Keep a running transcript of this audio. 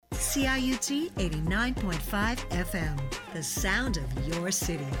CIUT 89.5 FM, the sound of your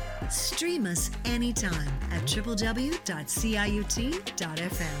city. Stream us anytime at www.ciut.fm.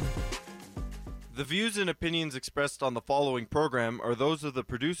 The views and opinions expressed on the following program are those of the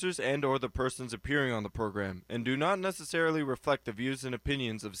producers and or the persons appearing on the program and do not necessarily reflect the views and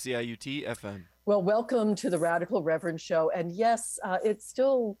opinions of CIUT FM. Well, welcome to the Radical Reverend Show. And yes, it's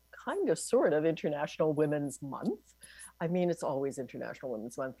still kind of sort of International Women's Month. I mean, it's always International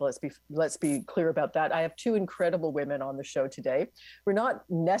Women's Month. Let's be clear about that. I have two incredible women on the show today. We're not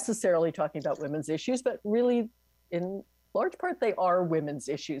necessarily talking about women's issues, but really in large part, they are women's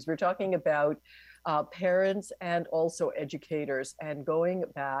issues. We're talking about parents and also educators and going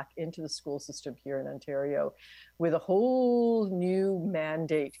back into the school system here in Ontario with a whole new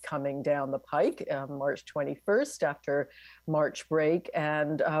mandate coming down the pike, March 21st after March break.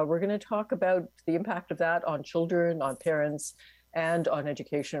 And we're going to talk about the impact of that on children, on parents, and on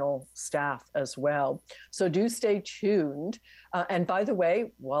educational staff as well. So do stay tuned. And by the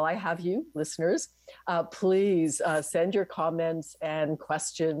way, while I have you, listeners, please send your comments and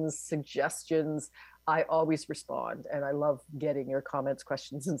questions, suggestions. I always respond, and I love getting your comments,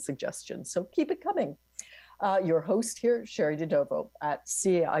 questions, and suggestions. So keep it coming. Your host here, Sherry DeNovo at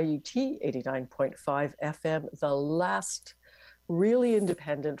CIUT 89.5 FM, the last really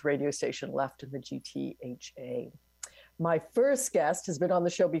independent radio station left in the GTHA. My first guest has been on the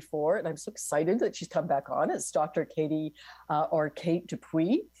show before, and I'm so excited that she's come back on. It's Dr. Kate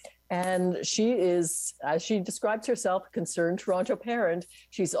Dupuis. And she is, as she describes herself, a concerned Toronto parent.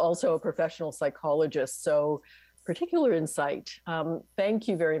 She's also a professional psychologist, so particular insight. Thank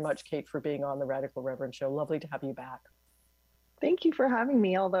you very much, Kate, for being on the Radical Reverend Show. Lovely to have you back. Thank you for having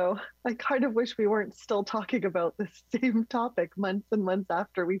me, although I kind of wish we weren't still talking about the same topic months and months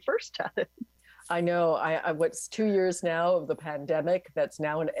after we first chatted. I know. What's 2 years now of the pandemic that's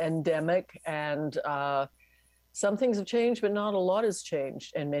now an endemic, and some things have changed, but not a lot has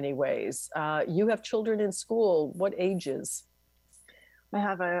changed in many ways. You have children in school. What ages? I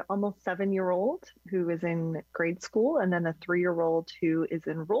have an almost 7-year-old who is in grade school, and then a 3-year-old who is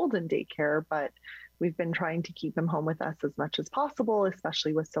enrolled in daycare, but we've been trying to keep him home with us as much as possible,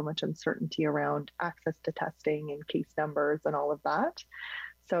 especially with so much uncertainty around access to testing and case numbers and all of that.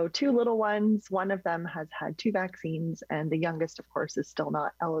 So 2 little ones, one of them has had 2 vaccines, and the youngest, of course, is still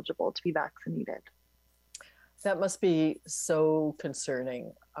not eligible to be vaccinated. That must be so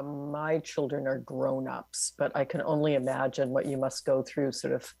concerning. My children are grown-ups, but I can only imagine what you must go through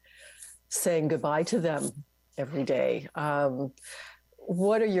sort of saying goodbye to them every day.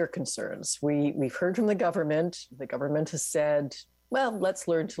 What are your concerns? We've heard from the government. The government has said, well, let's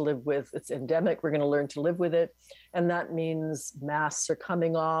learn to live with it's endemic. We're going to learn to live with it. And that means masks are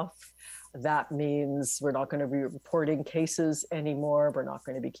coming off. That means we're not going to be reporting cases anymore. We're not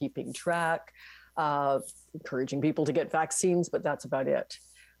going to be keeping track, encouraging people to get vaccines, but that's about it.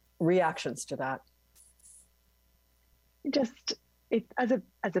 Reactions to that? Just as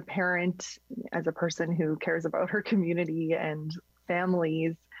a parent, as a person who cares about her community and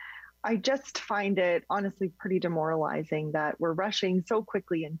families, I just find it honestly pretty demoralizing that we're rushing so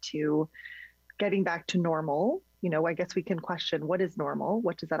quickly into getting back to normal. You know, I guess we can question what is normal?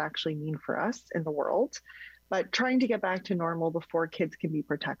 What does that actually mean for us in the world? But trying to get back to normal before kids can be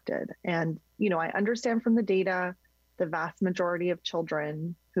protected. And, you know, I understand from the data, the vast majority of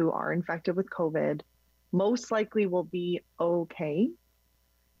children who are infected with COVID most likely will be okay.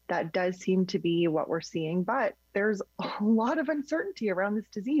 That does seem to be what we're seeing, but there's a lot of uncertainty around this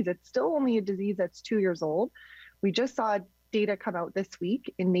disease. It's still only a disease that's 2 years old. We just saw data come out this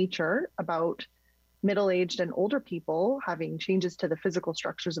week in Nature about middle-aged and older people having changes to the physical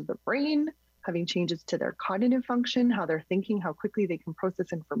structures of the brain, having changes to their cognitive function, how they're thinking, how quickly they can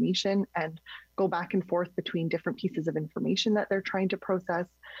process information and go back and forth between different pieces of information that they're trying to process.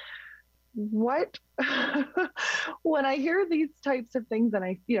 What when I hear these types of things, and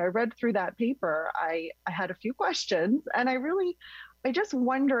I read through that paper, I had a few questions, and I just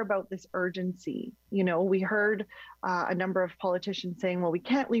wonder about this urgency. You know, we heard a number of politicians saying, well, we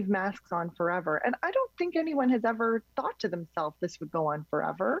can't leave masks on forever. And I don't think anyone has ever thought to themselves this would go on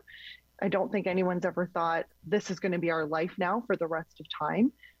forever. I don't think anyone's ever thought this is going to be our life now for the rest of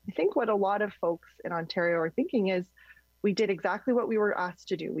time. I think what a lot of folks in Ontario are thinking is, we did exactly what we were asked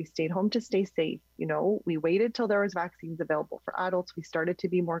to do. We stayed home to stay safe. You know, we waited till there was vaccines available for adults. We started to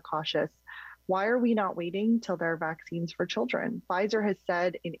be more cautious. Why are we not waiting till there are vaccines for children? Pfizer has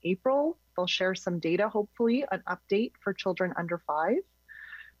said in April, they'll share some data, hopefully an update for children under 5.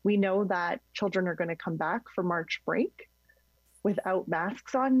 We know that children are going to come back for March break without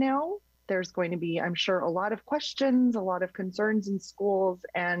masks on now. There's going to be, I'm sure, a lot of questions, a lot of concerns in schools.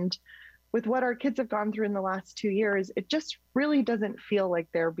 And with what our kids have gone through in the last 2 years, it just really doesn't feel like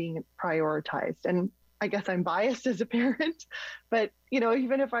they're being prioritized. And I guess I'm biased as a parent, but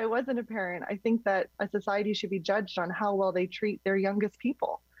even if I wasn't a parent, I think that a society should be judged on how well they treat their youngest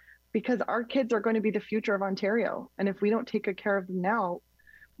people, because our kids are going to be the future of Ontario. And if we don't take good care of them now,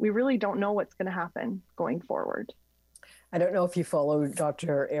 we really don't know what's going to happen going forward. I don't know if you follow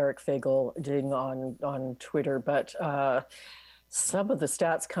Dr. Eric Fagel-Ding on Twitter, but some of the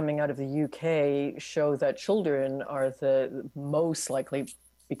stats coming out of the UK show that children are the most likely,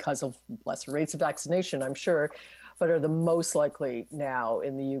 because of lesser rates of vaccination, I'm sure, but are the most likely now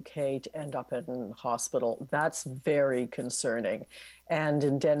in the UK to end up in hospital. That's very concerning. And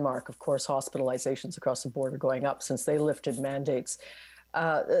in Denmark, of course, hospitalizations across the board are going up since they lifted mandates.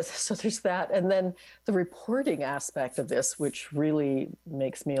 So there's that. And then the reporting aspect of this, which really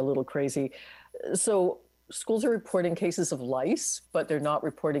makes me a little crazy. So schools are reporting cases of lice, but they're not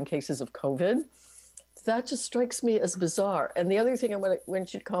reporting cases of COVID. That just strikes me as bizarre. And the other thing I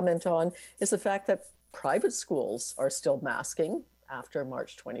want you to comment on is the fact that private schools are still masking after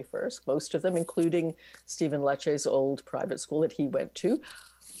March 21st, most of them, including Stephen Lecce's old private school that he went to.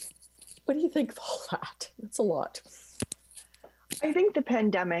 What do you think of all that? That's a lot. I think the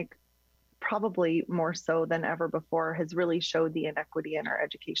pandemic, probably more so than ever before, has really showed the inequity in our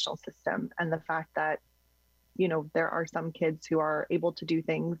educational system, and the fact that there are some kids who are able to do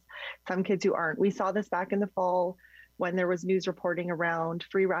things, some kids who aren't. We saw this back in the fall when there was news reporting around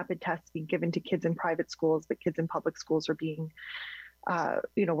free rapid tests being given to kids in private schools, but kids in public schools are being,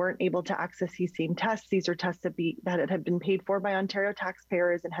 weren't able to access these same tests. These are tests that had been paid for by Ontario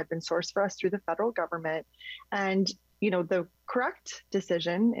taxpayers and had been sourced for us through the federal government. And, the correct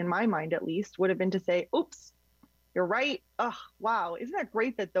decision, in my mind at least, would have been to say, oops, you're right. Oh, wow. Isn't that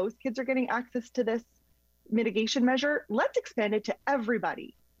great that those kids are getting access to this mitigation measure? Let's expand it to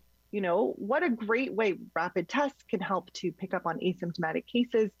everybody. What a great way. Rapid tests can help to pick up on asymptomatic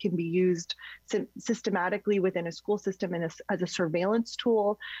cases, can be used systematically within a school system and as a surveillance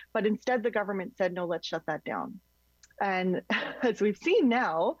tool. But instead, the government said, no, let's shut that down. And as we've seen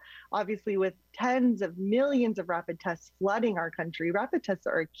now, obviously with tens of millions of rapid tests flooding our country, rapid tests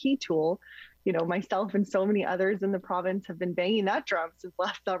are a key tool. Myself and so many others in the province have been banging that drum since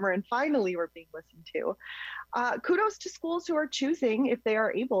last summer, and finally we're being listened to. Kudos to schools who are choosing, if they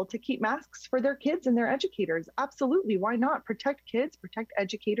are able, to keep masks for their kids and their educators. Absolutely. Why not? Protect kids, protect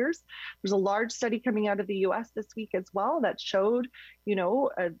educators. There's a large study coming out of the US this week as well that showed,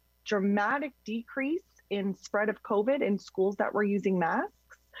 a dramatic decrease in spread of COVID in schools that were using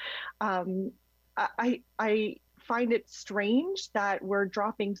masks. I find it strange that we're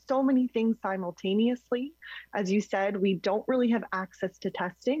dropping so many things simultaneously. As you said, we don't really have access to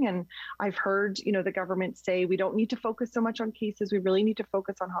testing. And I've heard, the government say we don't need to focus so much on cases. We really need to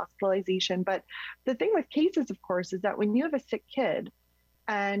focus on hospitalization. But the thing with cases, of course, is that when you have a sick kid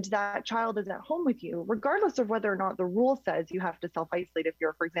and that child is at home with you, regardless of whether or not the rule says you have to self-isolate if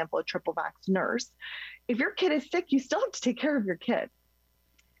you're, for example, a triple vax nurse, if your kid is sick, you still have to take care of your kid.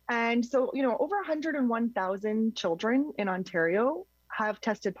 And so, over 101,000 children in Ontario have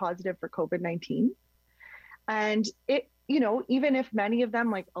tested positive for COVID-19. And even if many of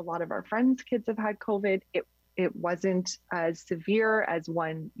them, like a lot of our friends' kids have had COVID, it wasn't as severe as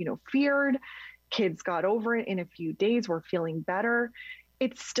one, feared. Kids got over it in a few days, we're feeling better.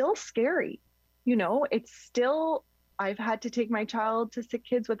 It's still scary. It's still, I've had to take my child to sick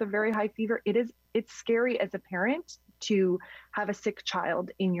kids with a very high fever. It's scary as a parent to have a sick child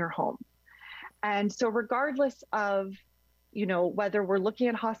in your home. And so regardless of, whether we're looking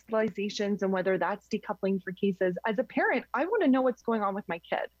at hospitalizations and whether that's decoupling for cases, as a parent, I want to know what's going on with my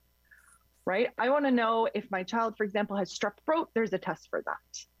kid, right? I want to know if my child, for example, has strep throat, there's a test for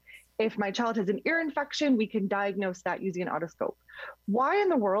that. If my child has an ear infection, we can diagnose that using an otoscope. Why in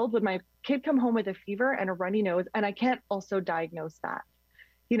the world would my kid come home with a fever and a runny nose and I can't also diagnose that?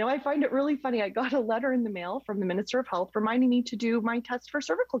 I find it really funny. I got a letter in the mail from the Minister of Health reminding me to do my test for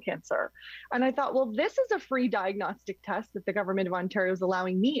cervical cancer. And I thought, well, this is a free diagnostic test that the government of Ontario is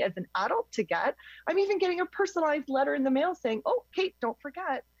allowing me as an adult to get. I'm even getting a personalized letter in the mail saying, oh, Kate, don't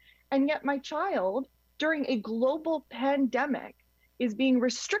forget. And yet my child, during a global pandemic, is being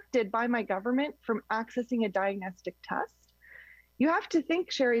restricted by my government from accessing a diagnostic test. You have to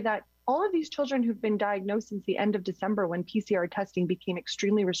think, Sherry, that all of these children who've been diagnosed since the end of December when PCR testing became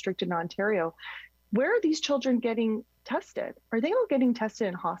extremely restricted in Ontario, where are these children getting tested? Are they all getting tested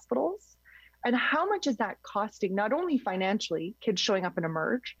in hospitals? And how much is that costing, not only financially, kids showing up in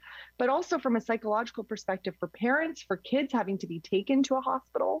Emerge, but also from a psychological perspective for parents, for kids having to be taken to a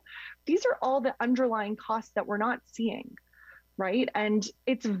hospital? These are all the underlying costs that we're not seeing, right? And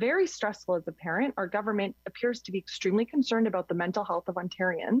it's very stressful as a parent. Our government appears to be extremely concerned about the mental health of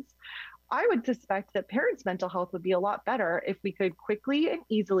Ontarians. I would suspect that parents' mental health would be a lot better if we could quickly and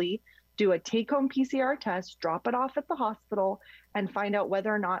easily do a take-home PCR test, drop it off at the hospital, and find out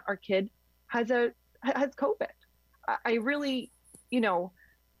whether or not our kid has COVID. I really,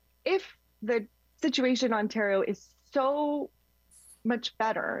 if the situation in Ontario is so much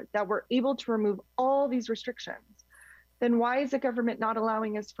better that we're able to remove all these restrictions, then why is the government not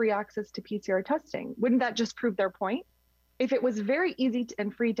allowing us free access to PCR testing? Wouldn't that just prove their point? If it was very easy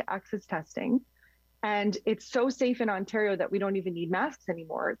and free to access testing, and it's so safe in Ontario that we don't even need masks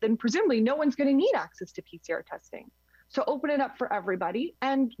anymore, then presumably no one's going to need access to PCR testing. So open it up for everybody,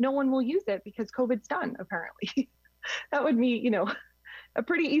 and no one will use it because COVID's done, apparently. That would be, a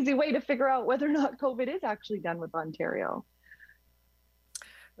pretty easy way to figure out whether or not COVID is actually done with Ontario.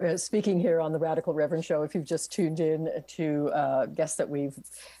 Speaking here on the Radical Reverend Show, if you've just tuned in to guests that we've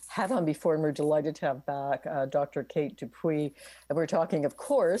had on before, and we're delighted to have back Dr. Kate Dupuis. And we're talking, of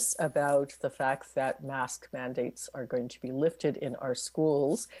course, about the fact that mask mandates are going to be lifted in our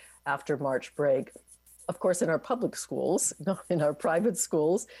schools after March break. Of course, in our public schools, not in our private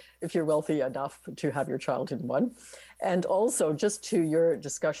schools, if you're wealthy enough to have your child in one. And also, just to your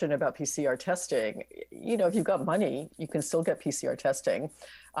discussion about PCR testing, if you've got money, you can still get PCR testing.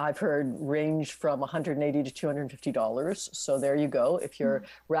 I've heard range from $180 to $250. So there you go. If your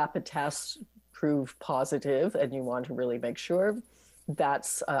rapid tests prove positive and you want to really make sure,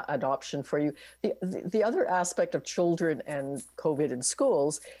 that's an option for you. The other aspect of children and COVID in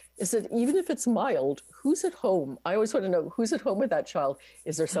schools is that even if it's mild, who's at home? I always want to know who's at home with that child.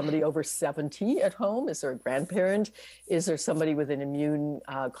 Is there somebody over 70 at home? Is there a grandparent? Is there somebody with an immune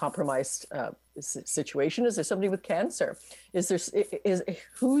compromised situation? Is there somebody with cancer?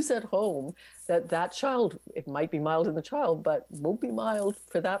 Who's at home that child, it might be mild in the child, but won't be mild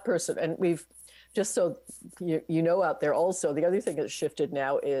for that person. And we've, just so out there also, the other thing that's shifted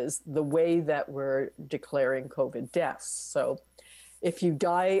now is the way that we're declaring COVID deaths. So if you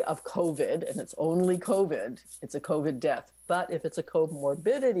die of COVID and it's only COVID, it's a COVID death. But if it's a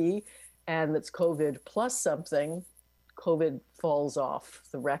comorbidity and it's COVID plus something, COVID falls off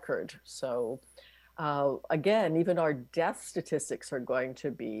the record. So again, even our death statistics are going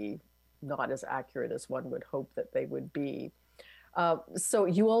to be not as accurate as one would hope that they would be. So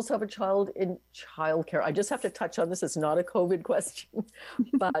you also have a child in childcare. I just have to touch on this. It's not a COVID question,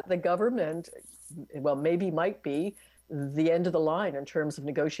 but the government, might be the end of the line in terms of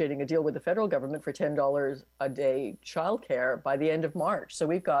negotiating a deal with the federal government for $10 a day childcare by the end of March. So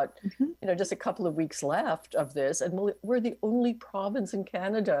we've got, just a couple of weeks left of this, and we're the only province in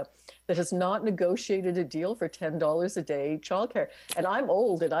Canada that has not negotiated a deal for $10 a day childcare. And I'm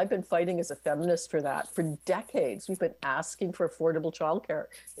old, and I've been fighting as a feminist for that for decades. We've been asking for affordable childcare.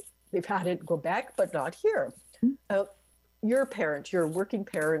 They've had it in Quebec, but not here. You're a parent, you're a working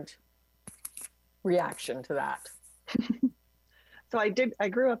parent. Reaction to that? So I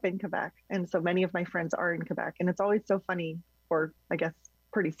grew up in Quebec, and so many of my friends are in Quebec, and it's always so funny, or I guess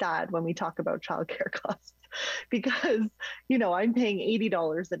pretty sad, when we talk about childcare costs, because I'm paying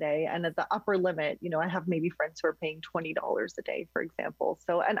 $80 a day, and at the upper limit, I have maybe friends who are paying $20 a day, for example.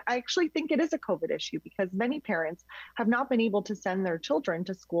 So, and I actually think it is a COVID issue, because many parents have not been able to send their children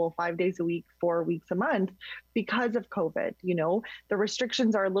to school 5 days a week, 4 weeks a month because of COVID. The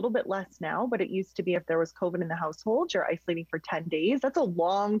restrictions are a little bit less now, but it used to be if there was COVID in the household, you're isolating for 10 days. That's a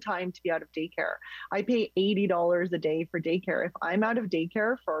long time to be out of daycare. I pay $80 a day for daycare. If I'm out of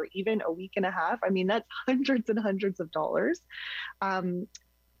daycare for even a week and a half, that's hundreds and hundreds of dollars.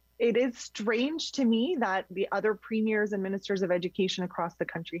 It is strange to me that the other premiers and ministers of education across the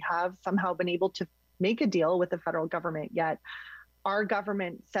country have somehow been able to make a deal with the federal government, yet our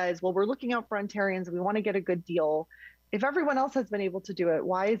government says, well, we're looking out for Ontarians, we want to get a good deal. If everyone else has been able to do it,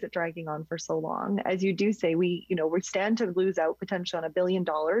 why is it dragging on for so long? As you do say, we stand to lose out potentially on $1 billion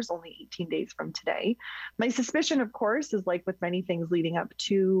only 18 days from today. My suspicion, of course, is like with many things leading up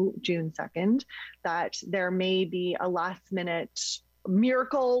to June 2nd, that there may be a last minute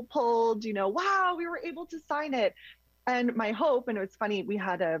miracle pulled, wow, we were able to sign it. And my hope, and it was funny, we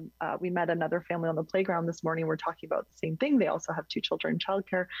met another family on the playground this morning. We're talking about the same thing. They also have 2 children in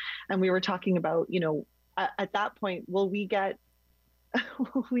childcare. And we were talking about, at that point, will we get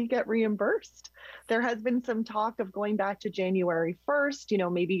reimbursed? There has been some talk of going back to January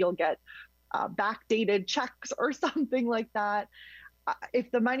 1st, maybe you'll get backdated checks or something like that. if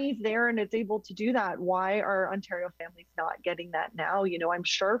the money's there and it's able to do that, why are Ontario families not getting that now? I'm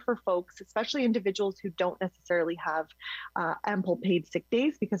sure for folks, especially individuals who don't necessarily have ample paid sick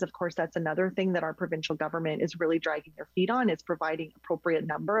days, because of course that's another thing that our provincial government is really dragging their feet on, is providing appropriate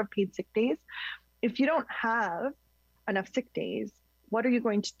number of paid sick days. If you don't have enough sick days, what are you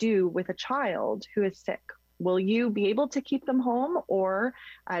going to do with a child who is sick? Will you be able to keep them home? Or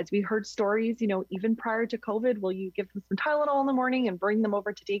as we heard stories, even prior to COVID, will you give them some Tylenol in the morning and bring them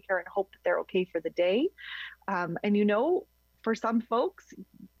over to daycare and hope that they're okay for the day? And for some folks,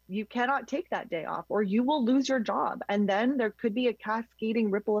 you cannot take that day off or you will lose your job. And then there could be a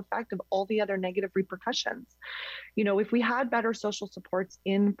cascading ripple effect of all the other negative repercussions. If we had better social supports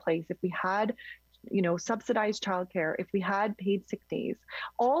in place, if we had subsidized childcare, if we had paid sick days,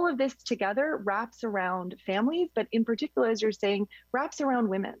 all of this together wraps around families, but in particular, as you're saying, wraps around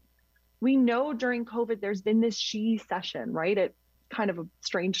women. We know during COVID, there's been this she-cession, right? It's kind of a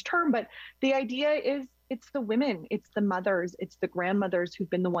strange term, but the idea is it's the women, it's the mothers, it's the grandmothers who've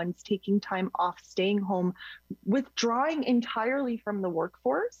been the ones taking time off, staying home, withdrawing entirely from the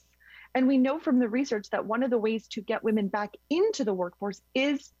workforce. And we know from the research that one of the ways to get women back into the workforce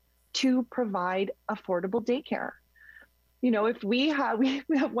is to provide affordable daycare. If we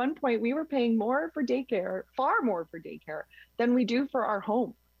at one point, we were paying more for daycare, far more for daycare than we do for our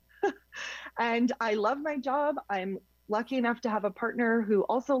home. And I love my job. I'm lucky enough to have a partner who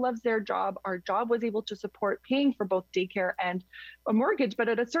also loves their job. Our job was able to support paying for both daycare and a mortgage. But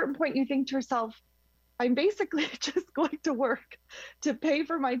at a certain point, you think to yourself, I'm basically just going to work to pay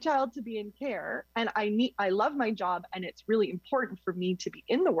for my child to be in care. And I love my job and it's really important for me to be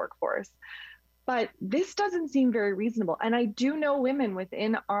in the workforce. But this doesn't seem very reasonable. And I do know women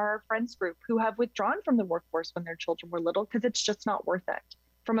within our friends group who have withdrawn from the workforce when their children were little because it's just not worth it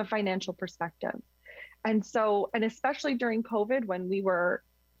from a financial perspective. And especially during COVID when we were,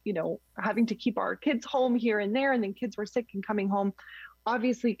 having to keep our kids home here and there, and then kids were sick and coming home,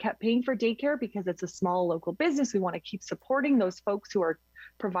 obviously kept paying for daycare because it's a small local business. We want to keep supporting those folks who are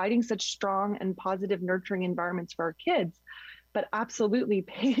providing such strong and positive nurturing environments for our kids, but absolutely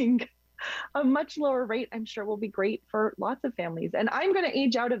paying a much lower rate, I'm sure will be great for lots of families. And I'm going to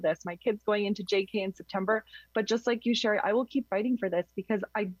age out of this. My kid's going into JK in September, but just like you, Sherry, I will keep fighting for this because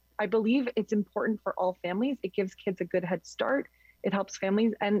I believe it's important for all families. It gives kids a good head start. It helps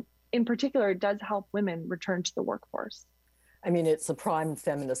families. And in particular, it does help women return to the workforce. I mean, it's a prime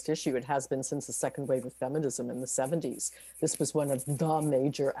feminist issue. It has been since the second wave of feminism in the 70s. This was one of the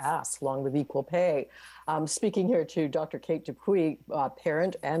major asks, along with equal pay. Speaking here to Dr. Kate Dupuis,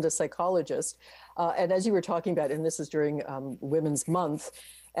 parent and a psychologist. And as you were talking about, and this is during Women's Month,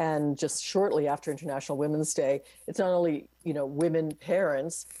 and just shortly after International Women's Day, it's not only, women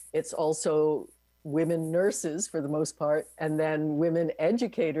parents, it's also women nurses for the most part, and then women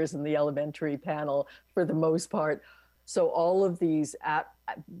educators in the elementary panel for the most part. So all of these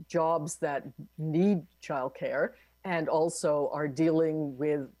jobs that need childcare and also are dealing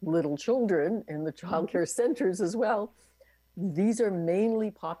with little children in the childcare centers as well, these are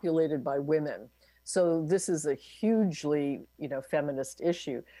mainly populated by women. So this is a hugely, feminist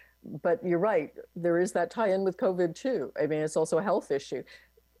issue. But you're right, there is that tie-in with COVID too. I mean, it's also a health issue.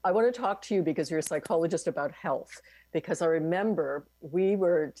 I want to talk to you because you're a psychologist about health, because I remember we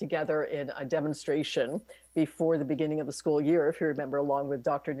were together in a demonstration before the beginning of the school year, if you remember, along with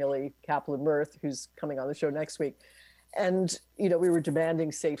Dr. Nili Kaplan-Murth, who's coming on the show next week. And, we were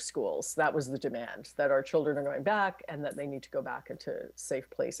demanding safe schools. That was the demand, that our children are going back and that they need to go back into safe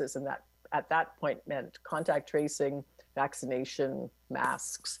places. And that at that point meant contact tracing, vaccination,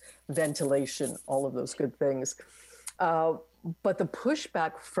 masks, ventilation, all of those good things. But the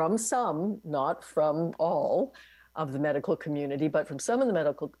pushback from some, not from all of the medical community, but from some in the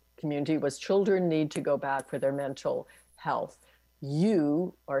medical community was children need to go back for their mental health.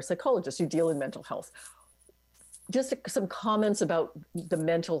 You are a psychologist, you deal in mental health. Just some comments about the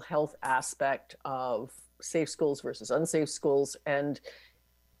mental health aspect of safe schools versus unsafe schools and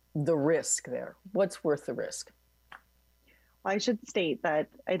the risk there. What's worth the risk? I should state that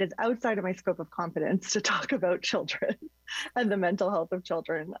it is outside of my scope of competence to talk about children and the mental health of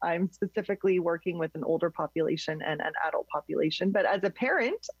children. I'm specifically working with an older population and an adult population, but as a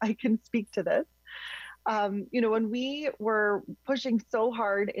parent, I can speak to this. When we were pushing so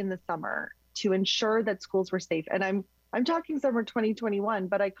hard in the summer to ensure that schools were safe, and I'm talking summer 2021,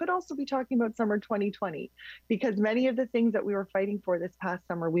 but I could also be talking about summer 2020, because many of the things that we were fighting for this past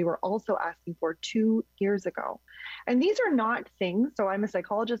summer, we were also asking for 2 years ago. And these are not things, so I'm a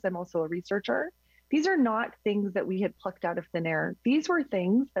psychologist, I'm also a researcher. These are not things that we had plucked out of thin air. These were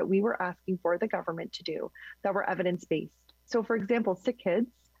things that we were asking for the government to do that were evidence-based. So for example, Sick Kids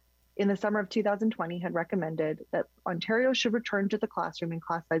in the summer of 2020 had recommended that Ontario should return to the classroom in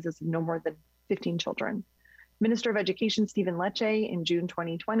class sizes of no more than 15 children. Minister of Education Stephen Lecce in June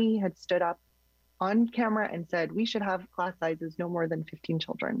 2020 had stood up on camera and said we should have class sizes no more than 15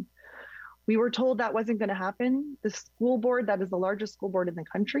 children. We were told that wasn't going to happen. The school board, that is the largest school board in the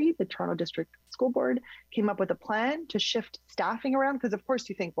country, the Toronto District School Board, came up with a plan to shift staffing around, because of course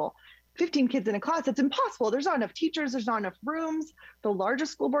you think, well, 15 kids in a class, it's impossible. There's not enough teachers, there's not enough rooms. The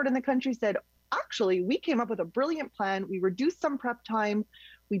largest school board in the country said, actually, we came up with a brilliant plan. We reduced some prep time.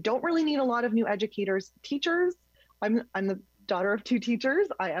 We don't really need a lot of new educators. Teachers, I'm the daughter of two teachers.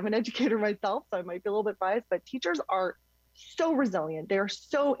 I am an educator myself, so I might be a little bit biased, but teachers are so resilient. They are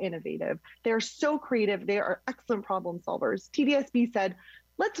so innovative. They are so creative. They are excellent problem solvers. TDSB said,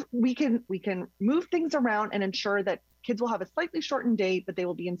 we can move things around and ensure that kids will have a slightly shortened day, but they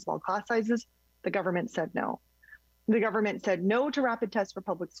will be in small class sizes. The government said no. The government said no to rapid tests for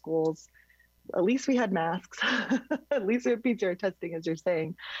public schools. At least we had masks. At least we had PCR testing, as you're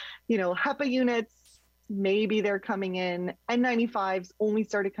saying. HEPA units, maybe they're coming in. N95s only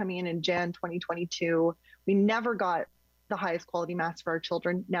started coming in Jan 2022. We never got the highest quality masks for our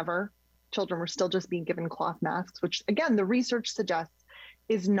children, never. Children were still just being given cloth masks, which again, the research suggests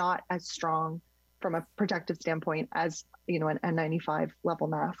is not as strong from a protective standpoint as, an N95 level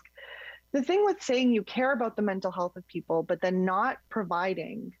mask. The thing with saying you care about the mental health of people, but then not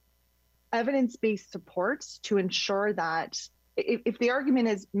providing evidence-based supports to ensure that if the argument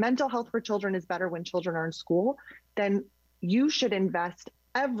is mental health for children is better when children are in school, then you should invest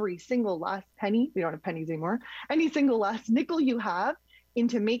every single last penny, we don't have pennies anymore, any single last nickel you have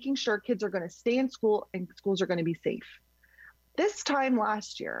into making sure kids are going to stay in school and schools are going to be safe. This time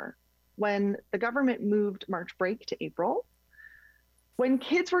last year, when the government moved March break to April, when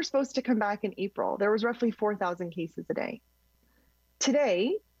kids were supposed to come back in April, there was roughly 4,000 cases a day.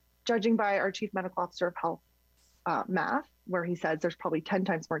 Today, judging by our Chief Medical Officer of Health math, where he says there's probably 10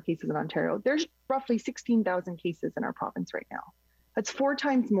 times more cases in Ontario, there's roughly 16,000 cases in our province right now. That's 4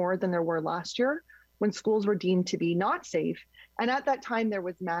 times more than there were last year when schools were deemed to be not safe. And at that time, there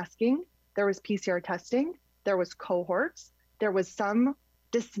was masking, there was PCR testing, there was cohorts, there was some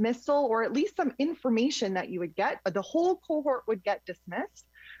dismissal, or at least some information that you would get. The whole cohort would get dismissed.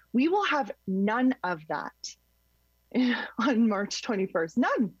 We will have none of that on March 21st.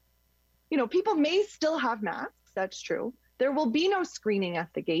 None. People may still have masks. That's true. There will be no screening at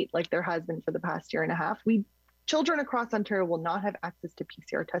the gate like there has been for the past year and a half. Children across Ontario will not have access to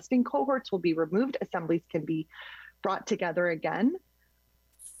PCR testing. Cohorts will be removed. Assemblies can be brought together again.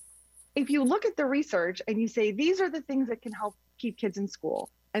 If you look at the research and you say, these are the things that can help keep kids in school,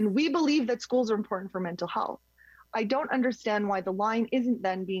 and we believe that schools are important for mental health, I don't understand why the line isn't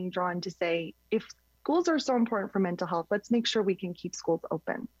then being drawn to say, if schools are so important for mental health, let's make sure we can keep schools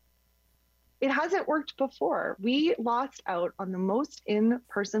open. It hasn't worked before. We lost out on the most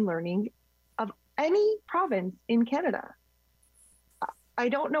in-person learning of any province in Canada. I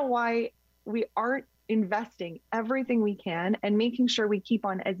don't know why we aren't investing everything we can and making sure we keep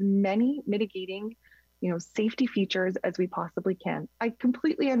on as many mitigating, safety features as we possibly can. I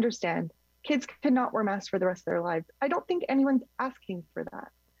completely understand kids cannot wear masks for the rest of their lives. I don't think anyone's asking for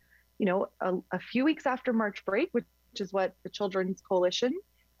that. A few weeks after March break, which is what the Children's Coalition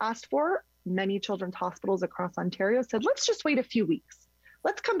asked for, many children's hospitals across Ontario said, let's just wait a few weeks.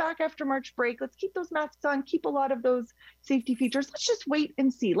 Let's come back after March break. Let's keep those masks on, keep a lot of those safety features. Let's just wait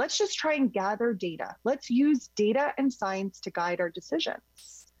and see. Let's just try and gather data. Let's use data and science to guide our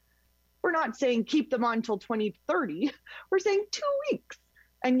decisions. We're not saying keep them on till 2030. We're saying 2 weeks.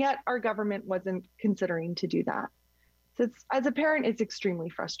 And yet our government wasn't considering to do that. So as a parent, it's extremely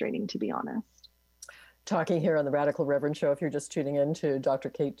frustrating, to be honest. Talking here on the Radical Reverend Show, if you're just tuning in, to Dr.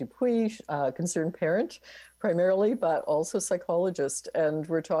 Kate Dupuis, concerned parent primarily, but also psychologist. And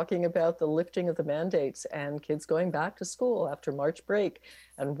we're talking about the lifting of the mandates and kids going back to school after March break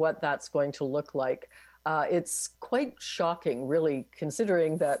and what that's going to look like. It's quite shocking, really,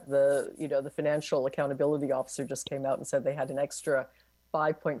 considering that the Financial Accountability Officer just came out and said they had an extra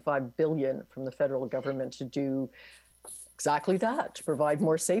 $5.5 billion from the federal government to do exactly that, to provide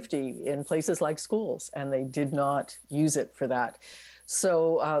more safety in places like schools, and they did not use it for that.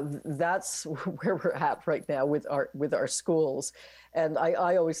 So that's where we're at right now with our schools. And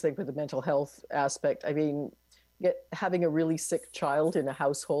I always think with the mental health aspect, I mean, having a really sick child in a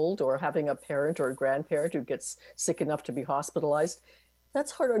household, or having a parent or a grandparent who gets sick enough to be hospitalized,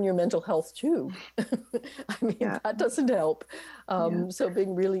 That's hard on your mental health too. I mean, that doesn't help. So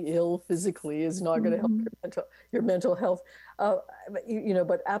being really ill physically is not going to help your mental health.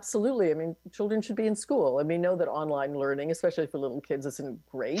 But absolutely, I mean, children should be in school. And we know that online learning, especially for little kids, isn't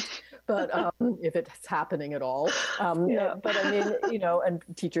great, but if it's happening at all. But I mean, and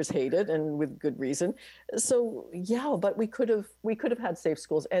teachers hate it, and with good reason. So but we could have had safe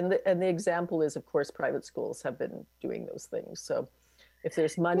schools. And the example is, of course, private schools have been doing those things. So if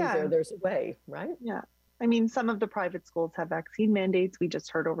there's money there's a way, right? Yeah. I mean, some of the private schools have vaccine mandates. We just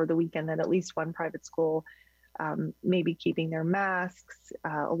heard over the weekend that at least one private school may be keeping their masks.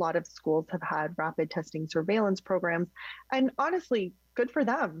 A lot of schools have had rapid testing surveillance programs. And honestly, good for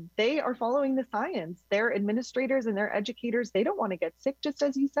them. They are following the science. Their administrators and their educators, they don't want to get sick, just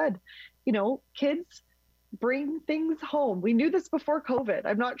as you said. Kids bring things home. We knew this before COVID.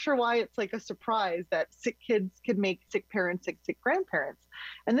 I'm not sure why it's like a surprise that sick kids could make sick parents sick grandparents.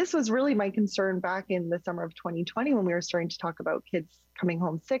 And this was really my concern back in the summer of 2020 when we were starting to talk about kids coming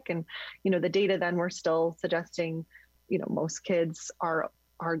home sick. And, the data then were still suggesting, most kids are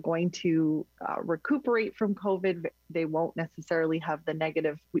going to recuperate from COVID. They won't necessarily have the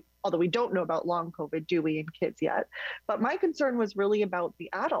negative, although we don't know about long COVID, do we, in kids yet? But my concern was really about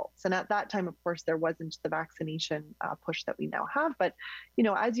the adults. And at that time, of course, there wasn't the vaccination push that we now have. But,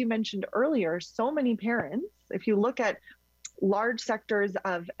 as you mentioned earlier, so many parents, if you look at large sectors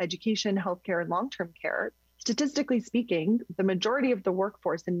of education, healthcare, and long-term care, statistically speaking, the majority of the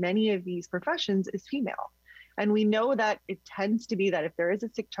workforce in many of these professions is female. And we know that it tends to be that if there is a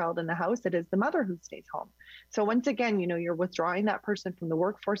sick child in the house, it is the mother who stays home. So once again, you're withdrawing that person from the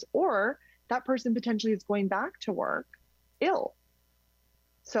workforce, or that person potentially is going back to work ill.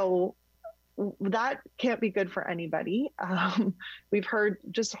 So that can't be good for anybody. We've heard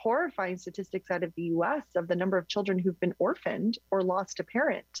just horrifying statistics out of the US of the number of children who've been orphaned or lost a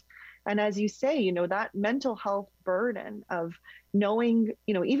parent. And as you say, that mental health burden of knowing,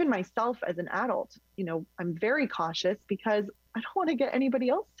 even myself as an adult, I'm very cautious because I don't want to get anybody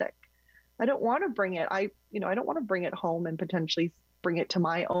else sick. I don't want to bring it. I don't want to bring it home and potentially bring it to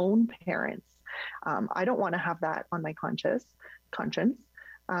my own parents. I don't want to have that on my conscience. Again,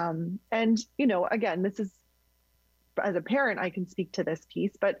 this is, as a parent, I can speak to this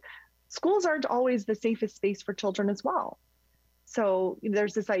piece, but schools aren't always the safest space for children as well. So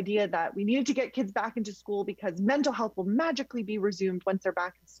there's this idea that we needed to get kids back into school because mental health will magically be resumed once they're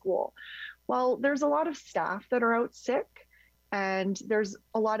back in school. Well, there's a lot of staff that are out sick, and there's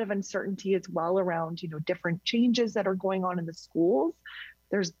a lot of uncertainty as well around, different changes that are going on in the schools.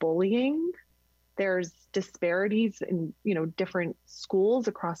 There's bullying, there's disparities in, different schools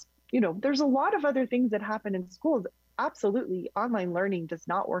across, there's a lot of other things that happen in schools. Absolutely, online learning does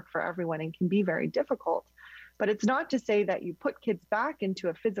not work for everyone and can be very difficult. But it's not to say that you put kids back into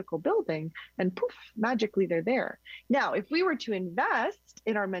a physical building and poof, magically they're there. Now, if we were to invest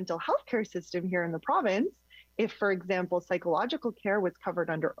in our mental health care system here in the province, if, for example, psychological care was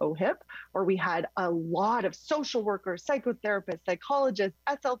covered under OHIP, or we had a lot of social workers, psychotherapists, psychologists,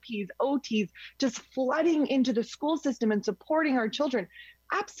 SLPs, OTs, just flooding into the school system and supporting our children,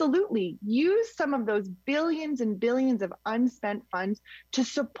 absolutely use some of those billions and billions of unspent funds to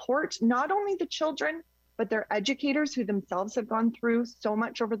support not only the children, but their educators who themselves have gone through so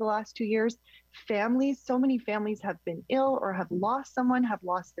much over the last 2 years. Families, so many families have been ill or have lost someone, have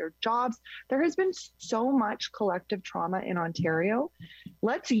lost their jobs. There has been so much collective trauma in Ontario.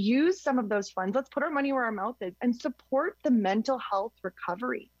 Let's use some of those funds. Let's put our money where our mouth is and support the mental health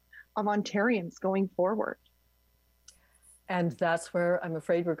recovery of Ontarians going forward. And that's where I'm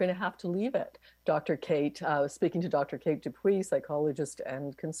afraid we're going to have to leave it. Dr. Kate, speaking to Dr. Kate Dupuis, psychologist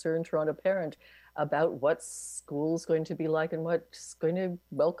and concerned Toronto parent, about what school's going to be like and what's going to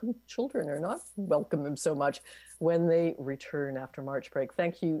welcome children or not welcome them so much when they return after March break.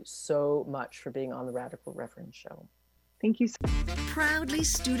 Thank you so much for being on the Radical Reverend Show. Thank you. Proudly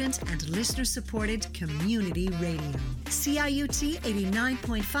student and listener supported community radio. CIUT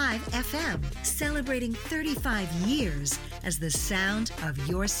 89.5 FM, celebrating 35 years as the sound of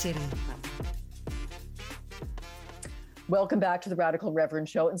your city. Welcome back to the Radical Reverend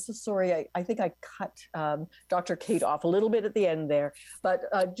Show. And so sorry, I think I cut Dr. Kate off a little bit at the end there, but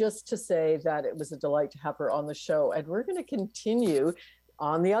just to say that it was a delight to have her on the show. And we're going to continue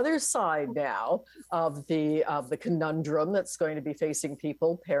on the other side now of the conundrum that's going to be facing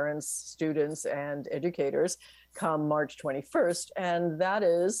people, parents, students, and educators come March 21st. And that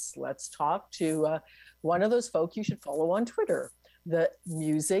is, let's talk to one of those folk you should follow on Twitter, the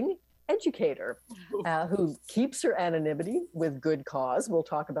Musing educator who keeps her anonymity with good cause. We'll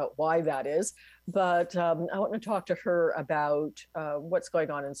talk about why that is. But I want to talk to her about what's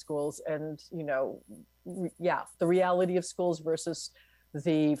going on in schools and, the reality of schools versus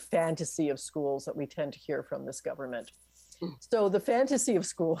the fantasy of schools that we tend to hear from this government. So the fantasy of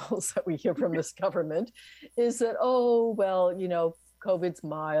schools that we hear from this government is that, COVID's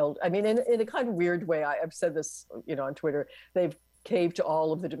mild. I mean, in a kind of weird way, I've said this, on Twitter, they've caved to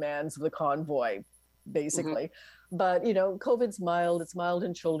all of the demands of the convoy, basically. But, COVID's mild. It's mild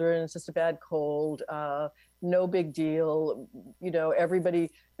in children. It's just a bad cold. No big deal.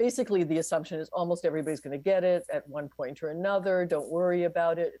 Everybody, basically the assumption is almost everybody's going to get it at one point or another. Don't worry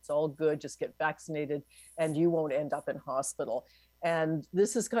about it. It's all good. Just get vaccinated and you won't end up in hospital. And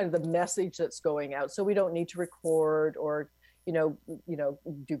this is kind of the message that's going out. So we don't need to record or,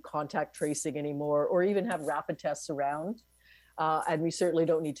 do contact tracing anymore, or even have rapid tests around. And we certainly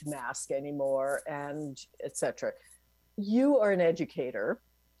don't need to mask anymore, and et cetera. You are an educator.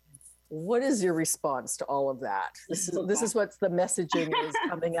 What is your response to all of that? This is what the messaging is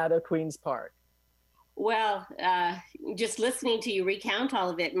coming out of Queen's Park. Well, just listening to you recount all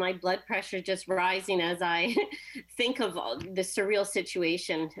of it, my blood pressure just rising as I think of all the surreal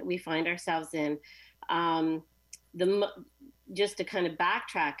situation we find ourselves in. Just to kind of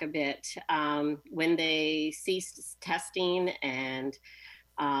backtrack a bit, when they ceased testing and,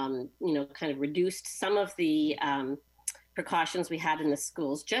 kind of reduced some of the precautions we had in the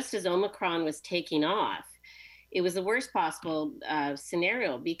schools, just as Omicron was taking off, it was the worst possible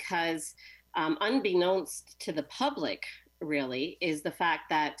scenario because unbeknownst to the public, really, is the fact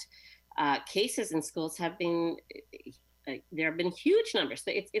that cases in schools have been, there have been huge numbers.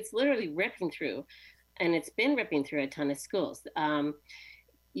 So it's literally ripping through. And it's been ripping through a ton of schools. Prior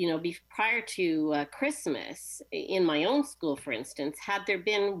to Christmas, in my own school, for instance, had there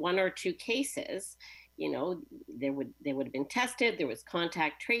been one or two cases, they would have been tested. There was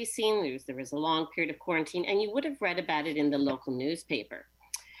contact tracing. There was a long period of quarantine, and you would have read about it in the local newspaper.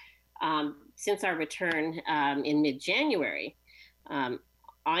 Since our return in mid-January, of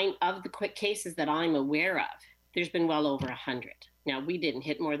the quick cases that I'm aware of, there's been well over 100. Now, we didn't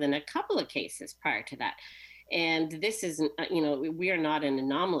hit more than a couple of cases prior to that. And this isn't, we are not an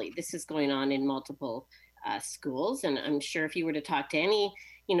anomaly. This is going on in multiple schools. And I'm sure if you were to talk to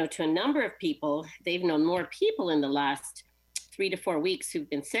to a number of people, they've known more people in the last 3 to 4 weeks who've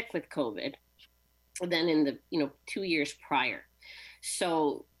been sick with COVID than in the, 2 years prior.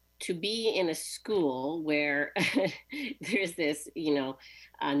 So to be in a school where there's this,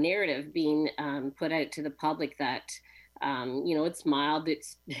 narrative being put out to the public that, it's mild, there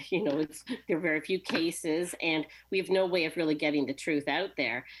are very few cases, and we have no way of really getting the truth out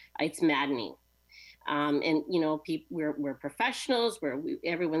there. It's maddening. We're professionals,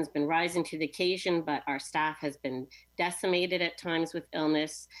 everyone's been rising to the occasion, but our staff has been decimated at times with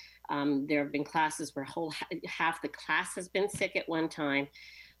illness. There have been classes where half the class has been sick at one time.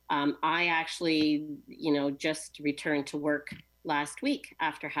 I actually, just returned to work last week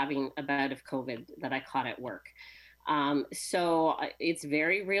after having a bout of COVID that I caught at work. So it's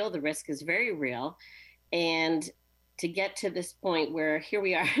very real. The risk is very real. And to get to this point where here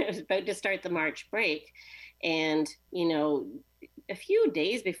we are about to start the March break. And, a few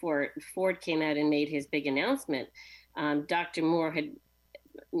days before Ford came out and made his big announcement, Dr. Moore had,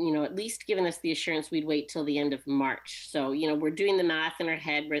 at least given us the assurance we'd wait till the end of March. So, we're doing the math in our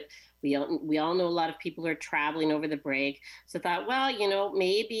head. We all know a lot of people are traveling over the break. So I thought,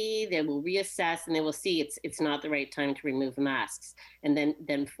 maybe they will reassess and they will see it's not the right time to remove masks. And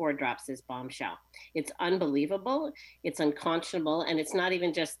then Ford drops his bombshell. It's unbelievable. It's unconscionable. And it's not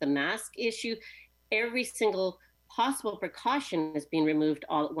even just the mask issue. Every single possible precaution is being removed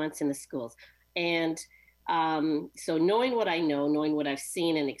all at once in the schools. And so knowing what I know, knowing what I've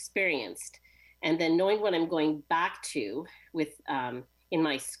seen and experienced, and then knowing what I'm going back to with in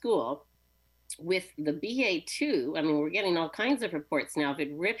my school with the BA2, I mean, we're getting all kinds of reports now of it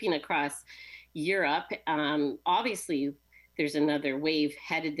ripping across Europe. Obviously, there's another wave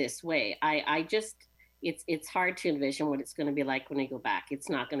headed this way. It's hard to envision what it's going to be like when we go back. It's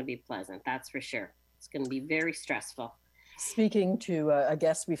not going to be pleasant, that's for sure. It's going to be very stressful. Speaking to a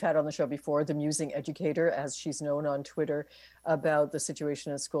guest we've had on the show before, the Musing Educator, as she's known on Twitter, about the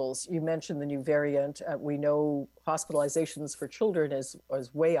situation in schools. You mentioned the new variant. We know hospitalizations for children is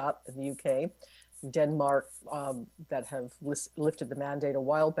way up in the UK. Denmark, that have lifted the mandate a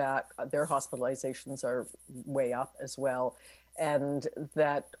while back, their hospitalizations are way up as well. And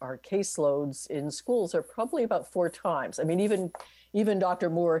that our caseloads in schools are probably about 4 times. I mean, even Dr.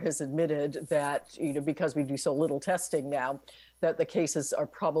 Moore has admitted that, because we do so little testing now, that the cases are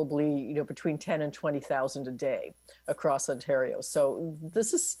probably, between 10 and 20,000 a day across Ontario. So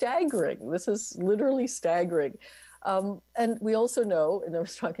this is staggering. This is literally staggering. And we also know, and I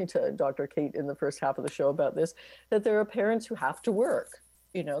was talking to Dr. Kate in the first half of the show about this, that there are parents who have to work.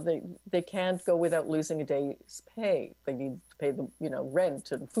 They can't go without losing a day's pay. They need to pay the,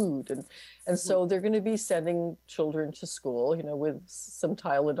 rent and food. And so they're going to be sending children to school, with some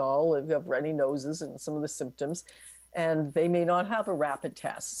Tylenol if you have runny noses and some of the symptoms, and they may not have a rapid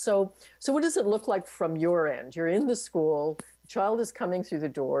test. So what does it look like from your end? You're in the school, the child is coming through the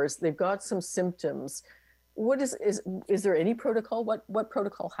doors, they've got some symptoms. What is there any protocol? What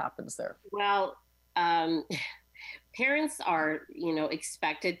protocol happens there? Well, parents are,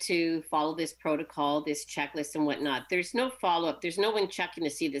 expected to follow this protocol, this checklist and whatnot. There's no follow-up. There's no one checking to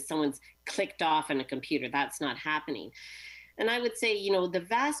see that someone's clicked off on a computer. That's not happening. And I would say, the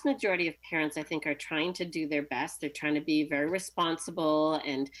vast majority of parents, I think, are trying to do their best. They're trying to be very responsible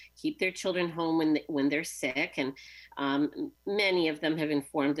and keep their children home when they're sick. And many of them have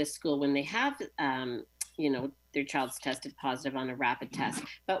informed the school when they have their child's tested positive on a rapid test.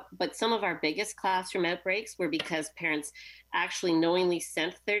 But some of our biggest classroom outbreaks were because parents actually knowingly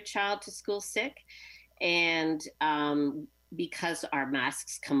sent their child to school sick. And because our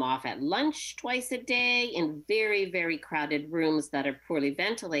masks come off at lunch twice a day in very, very crowded rooms that are poorly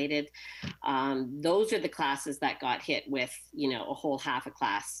ventilated, those are the classes that got hit with, a whole half a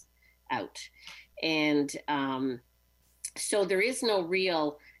class out. And so there is no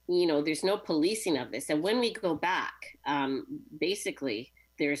real, there's no policing of this. And when we go back, basically,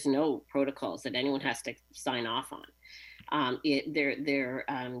 there's no protocols that anyone has to sign off on.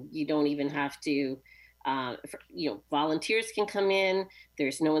 You don't even have to, volunteers can come in.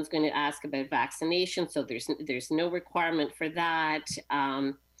 There's no one's going to ask about vaccination. So there's no requirement for that.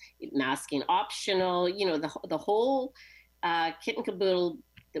 Masking optional, the whole kit and caboodle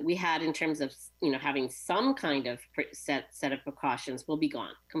that we had in terms of, having some kind of set of precautions will be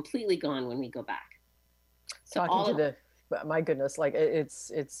gone, completely gone when we go back. So my goodness, like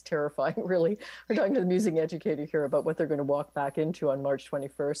it's terrifying, really. We're talking to the musing educator here about what they're going to walk back into on March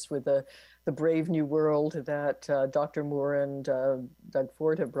 21st with the brave new world that Dr. Moore and Doug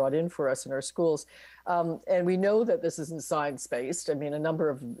Ford have brought in for us in our schools. And we know that this isn't science-based. I mean, a number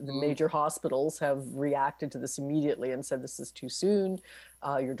of the major hospitals have reacted to this immediately and said this is too soon.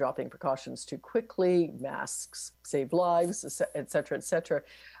 You're dropping precautions too quickly. Masks save lives, et cetera, et cetera.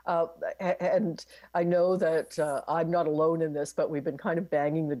 And I know that I'm not alone in this, but we've been kind of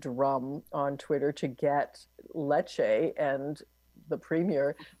banging the drum on Twitter to get Lecce and the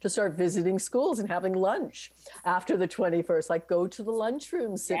premier to start visiting schools and having lunch after the 21st, like go to the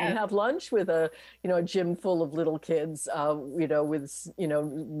lunchroom, sit and have lunch with a gym full of little kids, with,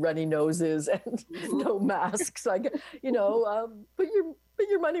 runny noses and no masks. Like, put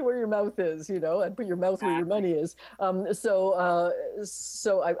your money where your mouth is, and put your mouth where your money is. So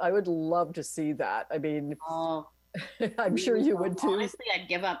I would love to see that. I mean, I'm sure you would too. Honestly, I'd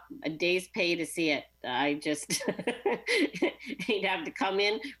give up a day's pay to see it. I just, you'd have to come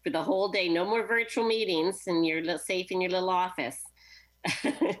in for the whole day. No more virtual meetings, and you're safe in your little office.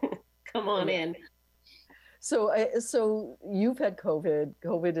 Come on in. So you've had COVID.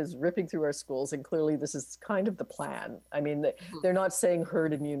 COVID is ripping through our schools, and clearly this is kind of the plan. I mean, they're not saying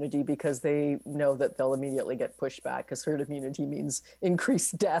herd immunity because they know that they'll immediately get pushed back, because herd immunity means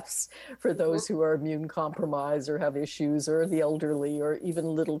increased deaths for those who are immune compromised or have issues, or the elderly, or even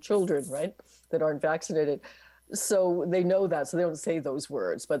little children, right, that aren't vaccinated. So they know that, so they don't say those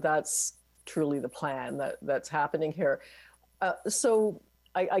words, but that's truly the plan that's happening here. So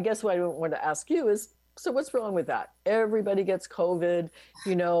I guess what I want to ask you is, so what's wrong with that? Everybody gets COVID,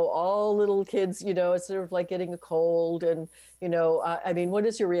 all little kids, it's sort of like getting a cold. And, I mean, what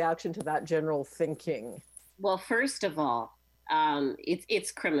is your reaction to that general thinking? Well, first of all,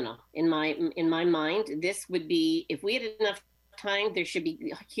 it's criminal in my mind. This would be, if we had enough time, there should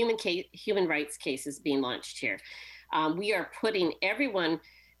be human rights cases being launched here. We are putting everyone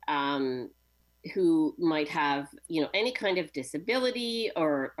who might have, any kind of disability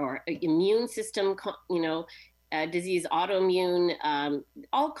or immune system, disease, autoimmune,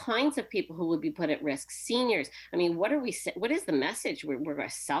 all kinds of people who would be put at risk. Seniors. I mean, what is the message? We're a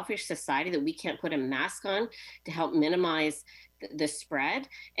selfish society that we can't put a mask on to help minimize the spread.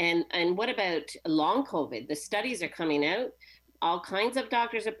 And what about long COVID? The studies are coming out. All kinds of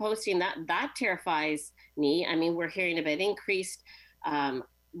doctors are posting that. That terrifies me. I mean, we're hearing about increased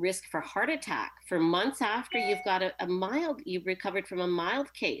risk for heart attack for months after you've recovered from a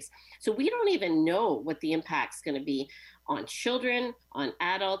mild case. So we don't even know what the impact's going to be on children, on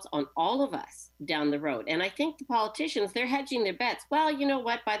adults, on all of us down the road. And I think the politicians, they're hedging their bets. Well, you know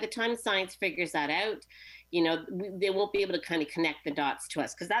what? By the time science figures that out, they won't be able to kind of connect the dots to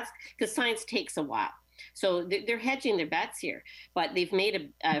us, because science takes a while. So they're hedging their bets here, but they've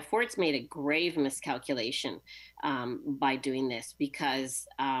Ford's made a grave miscalculation by doing this, because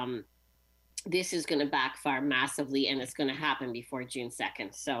this is going to backfire massively, and it's going to happen before June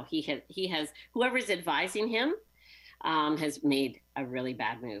 2nd. So he has whoever's advising him has made a really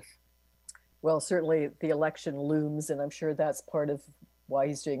bad move. Well, certainly the election looms, and I'm sure that's part of why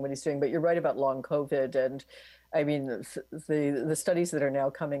he's doing what he's doing. But you're right about long COVID, and I mean the studies that are now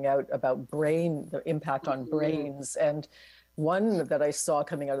coming out about the impact on brains, and one that I saw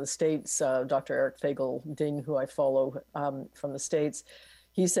coming out of the States, Dr. Eric Fagel-Ding, who I follow from the States,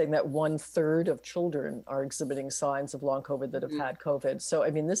 he's saying that 1/3 of children are exhibiting signs of long COVID that have had COVID. So, I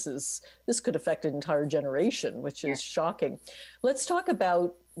mean, this could affect an entire generation, which is shocking. Let's talk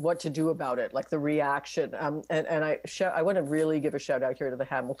about what to do about it, like the reaction. And I want to really give a shout out here to the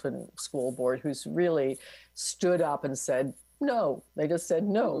Hamilton School Board, who's really stood up and said, no. They just said,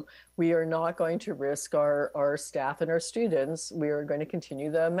 no, we are not going to risk our staff and our students. We are going to continue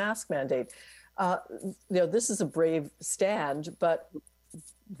the mask mandate. This is a brave stand, but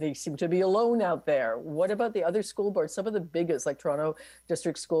they seem to be alone out there. What about the other school boards? Some of the biggest, like Toronto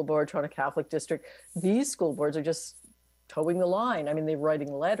District School Board, Toronto Catholic District, these school boards are just towing the line. I mean, they're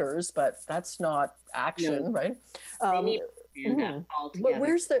writing letters, but that's not action, right? They need to do that altogether.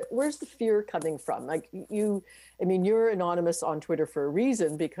 But where's the fear coming from? Like you're anonymous on Twitter for a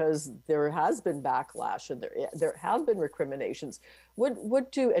reason, because there has been backlash and there have been recriminations.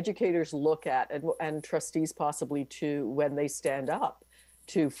 What do educators look at, and trustees possibly too, when they stand up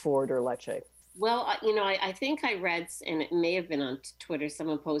to Ford or Lecce? Well, I think I read, and it may have been on Twitter,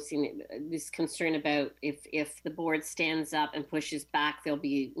 someone posting this concern about if the board stands up and pushes back, there'll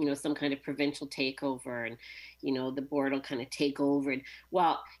be, some kind of provincial takeover, and, the board will kind of take over.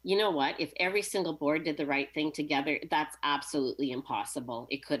 Well, you know what? If every single board did the right thing together, that's absolutely impossible.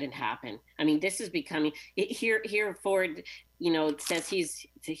 It couldn't happen. I mean, this is becoming, here Ford, says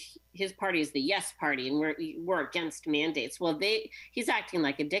his party is the yes party, and we're against mandates. Well, he's acting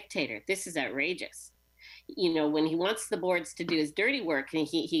like a dictator. This is outrageous. When he wants the boards to do his dirty work, and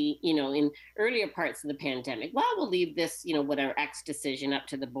he in earlier parts of the pandemic, well, we'll leave this, whatever X decision up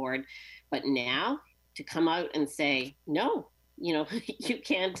to the board. But now to come out and say, no, you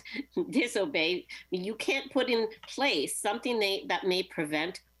can't disobey. You can't put in place something that may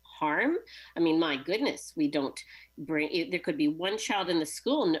prevent harm. I mean, my goodness, there could be one child in the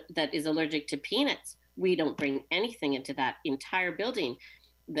school that is allergic to peanuts. We don't bring anything into that entire building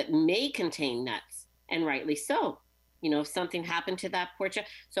that may contain nuts, and rightly so. If something happened to that poor child.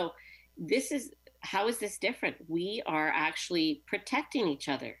 So how is this different? We are actually protecting each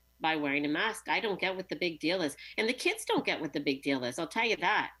other by wearing a mask. I don't get what the big deal is. And the kids don't get what the big deal is. I'll tell you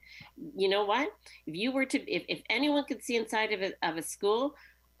that. You know what? If anyone could see inside of a school,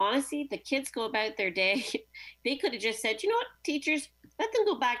 honestly, the kids go about their day. They could have just said, you know what, teachers, let them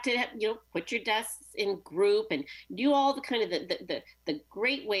go back to, put your desks in group and do all the kind of the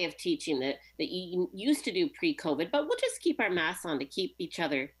great way of teaching that you used to do pre-COVID, but we'll just keep our masks on to keep each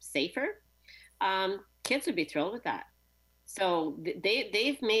other safer. Kids would be thrilled with that. So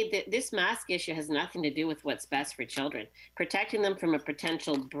they've made this mask issue has nothing to do with what's best for children. Protecting them from a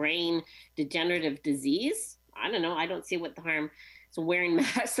potential brain degenerative disease, I don't know. I don't see what the harm. So wearing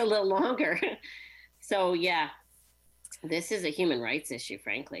masks a little longer. So yeah, this is a human rights issue,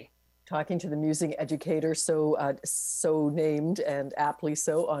 frankly. Talking to the Musing Educator, so named and aptly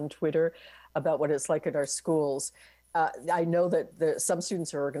so on Twitter, about what it's like in our schools. I know that some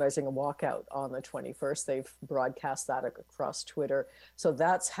students are organizing a walkout on the 21st. They've broadcast that across Twitter. So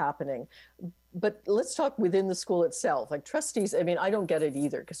that's happening. But let's talk within the school itself. Like trustees, I mean, I don't get it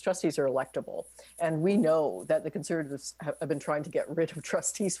either, because trustees are electable. And we know that the Conservatives have been trying to get rid of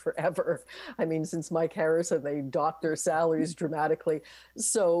trustees forever. I mean, since Mike Harrison, they docked their salaries dramatically.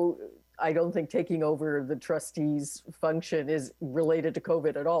 So I don't think taking over the trustees' function is related to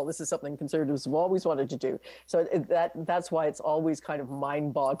COVID at all. This is something Conservatives have always wanted to do. So that's why it's always kind of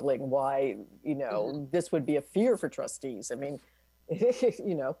mind-boggling why, this would be a fear for trustees. I mean,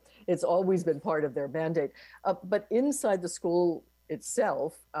 it's always been part of their mandate. But inside the school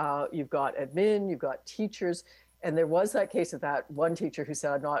itself, you've got admin, you've got teachers, and there was that case of that one teacher who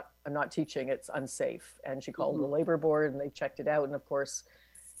said, I'm not teaching, it's unsafe. And she called the labor board and they checked it out. And of course,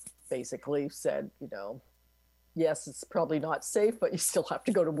 basically said, yes, it's probably not safe, but you still have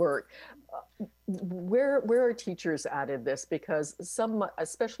to go to work. Where are teachers at in this? Because some,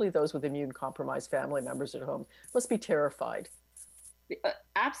 especially those with immune compromised family members at home, must be terrified.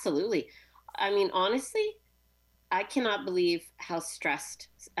 Absolutely. I mean, honestly, I cannot believe how stressed.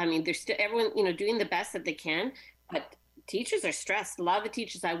 I mean, there's still everyone, doing the best that they can, but teachers are stressed. A lot of the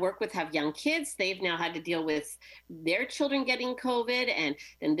teachers I work with have young kids. They've now had to deal with their children getting COVID, and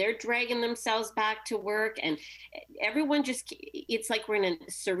then they're dragging themselves back to work. And everyone it's like we're in a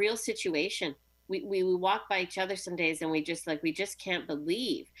surreal situation. We walk by each other some days and we just can't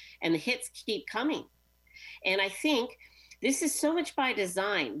believe. And the hits keep coming. And I think this is so much by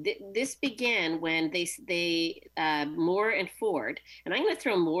design. This began when Moore and Ford, and I'm going to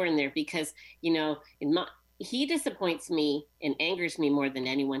throw Moore in there because, he disappoints me and angers me more than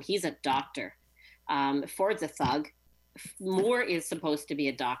anyone. He's a doctor. Ford's a thug. Moore is supposed to be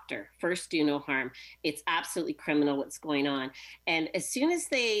a doctor. First, do no harm. It's absolutely criminal what's going on. And as soon as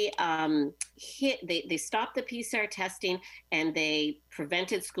they they stopped the PCR testing and they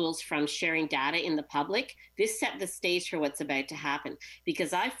prevented schools from sharing data in the public, this set the stage for what's about to happen.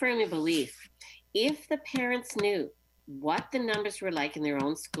 Because I firmly believe if the parents knew what the numbers were like in their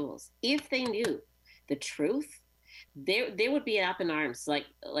own schools, if they knew the truth, they would be up in arms like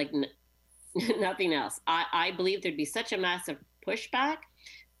nothing else. I believe there'd be such a massive pushback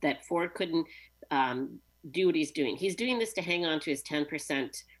that Ford couldn't do what he's doing. He's doing this to hang on to his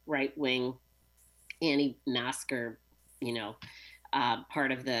 10% right-wing anti-masker,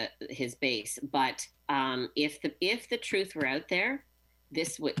 part of his base. But if the truth were out there,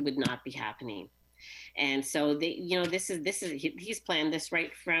 this would not be happening. And so he's planned this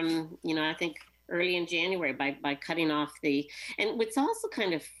right from, I think, early in January by cutting off and what's also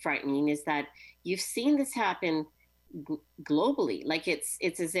kind of frightening is that you've seen this happen globally. Like it's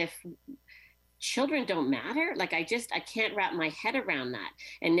as if children don't matter. Like I can't wrap my head around that.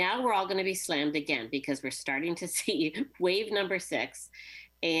 And now we're all going to be slammed again because we're starting to see wave number 6.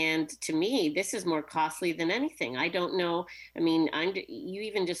 And to me, this is more costly than anything. I don't know. I mean, you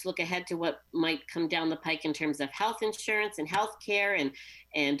even just look ahead to what might come down the pike in terms of health insurance and health care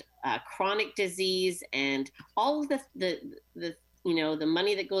and chronic disease and all of the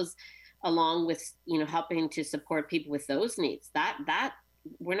money that goes along with, helping to support people with those needs. That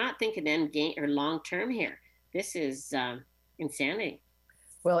we're not thinking end game or long term here. This is insanity.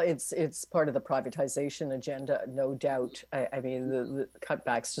 Well, it's part of the privatization agenda, no doubt. I mean, the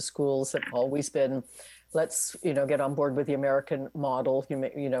cutbacks to schools have always been, let's, get on board with the American model,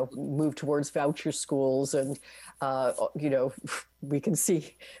 move towards voucher schools. And, we can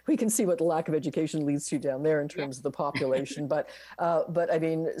see what the lack of education leads to down there in terms of the population. But I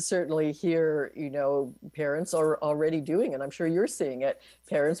mean, certainly here, parents are already doing it. I'm sure you're seeing it.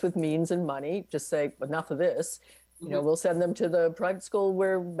 Parents with means and money just say, enough of this. We'll send them to the private school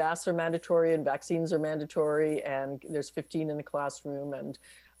where masks are mandatory and vaccines are mandatory, and there's 15 in the classroom, and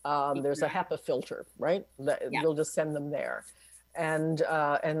there's a HEPA filter, right? We'll just send them there, and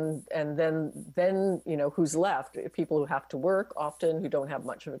then who's left? People who have to work often, who don't have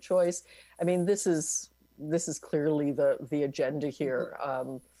much of a choice. I mean, this is clearly the agenda here.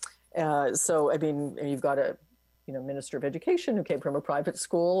 So I mean, you've got a Minister of Education who came from a private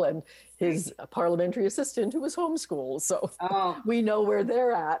school and his parliamentary assistant who was homeschooled. So we know where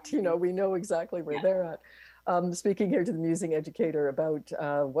they're at, we know exactly where they're at. Speaking here to the Musing Educator about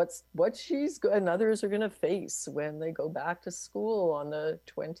what she's and others are going to face when they go back to school on the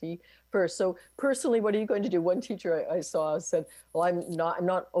 21st. So personally, what are you going to do? One teacher I saw said, well, I'm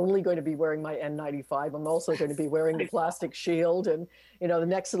not only going to be wearing my N95, I'm also going to be wearing the plastic shield, and the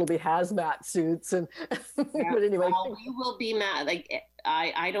next it'll be hazmat suits. And but anyway, we will be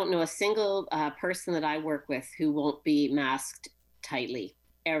I don't know a single person that I work with who won't be masked tightly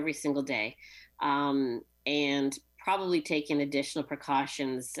every single day. And probably taking additional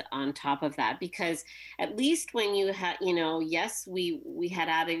precautions on top of that, because at least when you had, yes, we had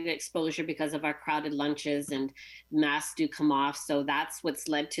added exposure because of our crowded lunches and masks do come off. So that's what's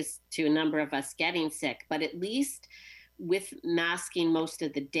led to a number of us getting sick. But at least with masking most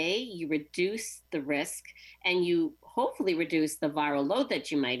of the day, you reduce the risk and you hopefully reduce the viral load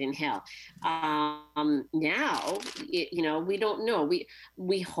that you might inhale. Now, we don't know.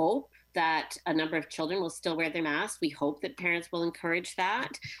 We hope that a number of children will still wear their masks. We hope that parents will encourage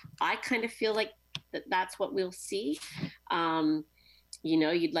that. I kind of feel like that's what we'll see.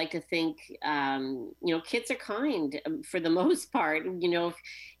 You'd like to think, kids are kind for the most part.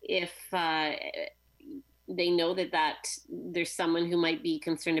 If they know that there's someone who might be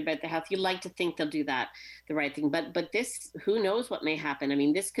concerned about their health, you like to think they'll do that, the right thing. But this, who knows what may happen? I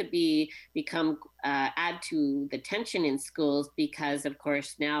mean, this could become add to the tension in schools, because of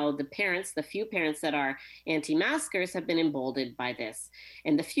course now the few parents that are anti-maskers have been emboldened by this,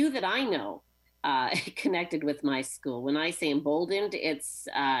 and the few that I know connected with my school. When I say emboldened, it's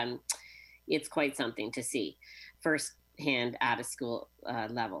quite something to see first hand at a school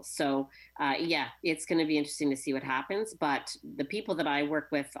level. So yeah, it's going to be interesting to see what happens. But the people that I work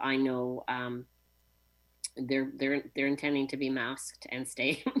with, I know they're intending to be masked and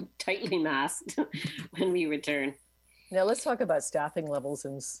stay tightly masked when we return. Now let's talk about staffing levels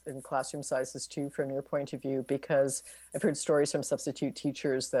in classroom sizes too, from your point of view, because I've heard stories from substitute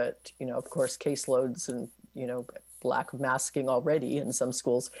teachers that, of course, caseloads and, lack of masking already in some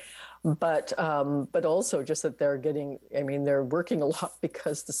schools, but also just that they're working a lot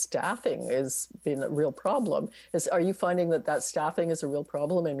because the staffing has been a real problem. Are you finding that staffing is a real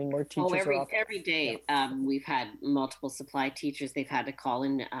problem? I mean, more teachers every day. Yeah. We've had multiple supply teachers. They've had to call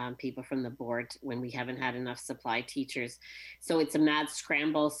in people from the board when we haven't had enough supply teachers. So it's a mad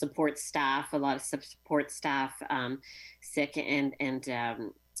scramble. Support staff, a lot of support staff sick and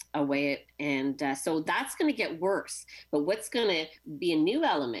away, and so that's going to get worse. But what's going to be a new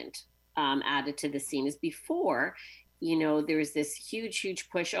element added to the scene is, before, there's this huge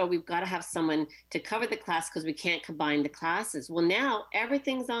push. Oh, we've got to have someone to cover the class because we can't combine the classes. Well, now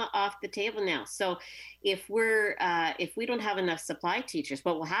everything's off the table now. So if we don't have enough supply teachers,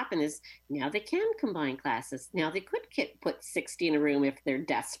 what will happen is now they can combine classes. Now they could put 60 in a room if they're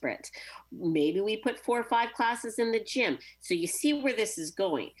desperate. Maybe we put 4 or 5 classes in the gym. So you see where this is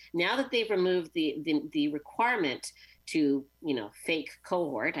going. Now that they've removed the requirement to, fake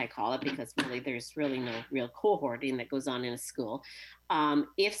cohort, I call it, because really there's really no real cohorting that goes on in a school.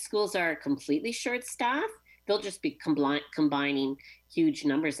 If schools are completely short-staffed, they'll just be combining huge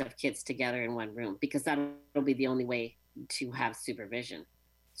numbers of kids together in one room, because that'll be the only way to have supervision.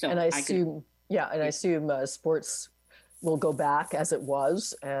 So, and I assume sports will go back as it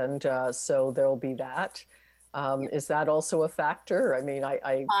was, and so there'll be that. Is that also a factor? I mean,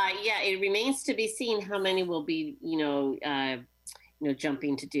 yeah, it remains to be seen how many will be,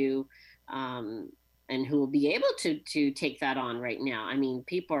 jumping to do, and who will be able to take that on right now. I mean,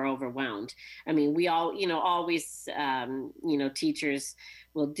 people are overwhelmed. I mean, we all, always, teachers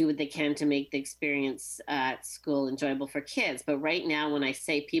will do what they can to make the experience at school enjoyable for kids. But right now, when I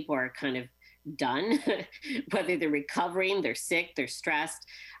say people are kind of done, whether they're recovering, they're sick, they're stressed,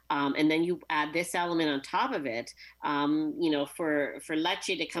 and then you add this element on top of it, for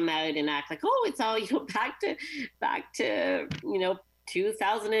Lecce to come out and act like, oh, it's all, back to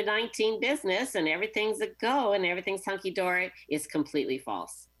 2019 business and everything's a go and everything's hunky-dory, is completely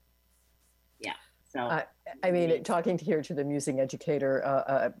false. Yeah. So I mean, talking here to the musing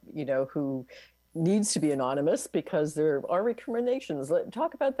educator, who needs to be anonymous because there are recriminations.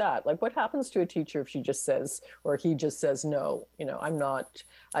 Talk about that. Like, what happens to a teacher if she just says, or he just says, no, I'm not,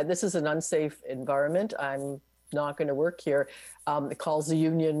 this is an unsafe environment. I'm not going to work here. Calls the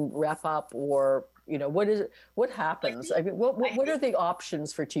union rep up, or, what happens? I mean, what are the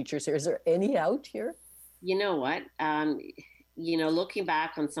options for teachers here? Is there any out here? You know what? Looking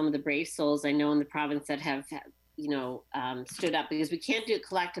back on some of the brave souls I know in the province that have stood up, because we can't do it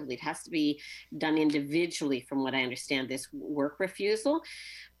collectively. It has to be done individually, from what I understand, this work refusal.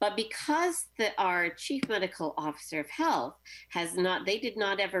 But because our chief medical officer of health they did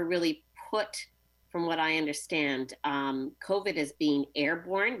not ever really put, from what I understand, COVID as being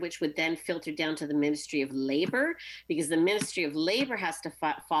airborne, which would then filter down to the Ministry of Labor, because the Ministry of Labor has to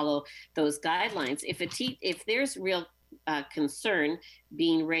follow those guidelines. If there's real concern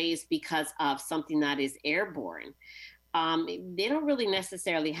being raised because of something that is airborne, they don't really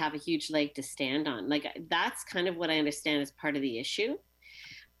necessarily have a huge leg to stand on. Like, that's kind of what I understand as part of the issue.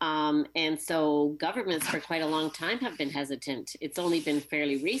 And so governments for quite a long time have been hesitant. It's only been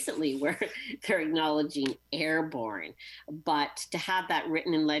fairly recently where they're acknowledging airborne. But to have that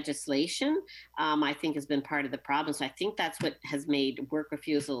written in legislation, I think has been part of the problem. So I think that's what has made work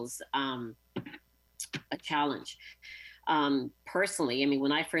refusals a challenge. Personally, I mean,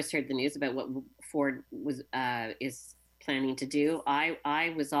 when I first heard the news about what Ford is planning to do,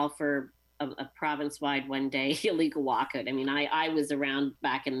 I was all for a province-wide one-day illegal walkout. I mean, I was around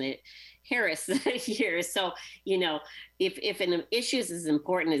back in the Harris years. So, if an issue is as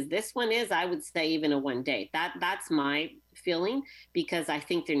important as this one is, I would say even a one day. That's my feeling, because I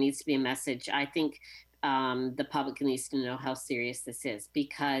think there needs to be a message. I think the public needs to know how serious this is,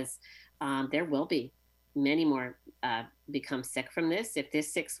 because there will be many more become sick from this. If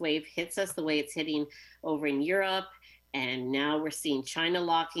this sixth wave hits us the way it's hitting over in Europe, and now we're seeing China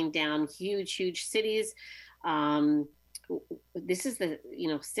locking down huge cities, this is the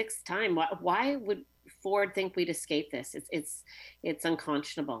sixth time. Why would Ford think we'd escape this? It's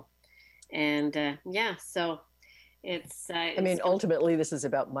unconscionable. And so it's ultimately this is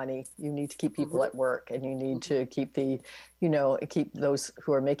about money. You need to keep people at work, and you need to keep keep those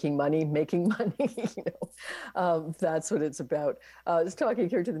who are making money. That's what it's about. I was talking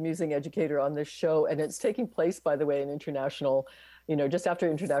here to the Musing Educator on this show, and it's taking place, by the way, in international, just after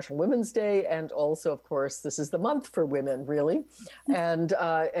International Women's Day, and also, of course, this is the month for women, really. And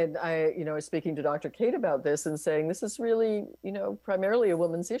I, was speaking to Dr. Kate about this and saying this is really, primarily a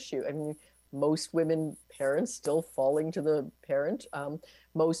woman's issue. I mean, most women parents still falling to the parent.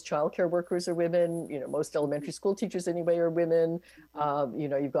 Most childcare workers are women. Most elementary school teachers anyway are women.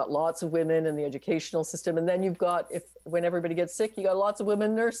 You've got lots of women in the educational system, and then you've got, when everybody gets sick, you got lots of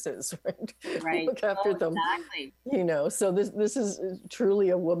women nurses, right? Right. Look after them. Exactly. So this is truly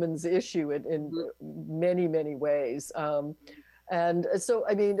a woman's issue in many, many ways. And so,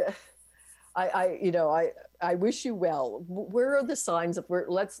 I mean, I wish you well. Where are the signs of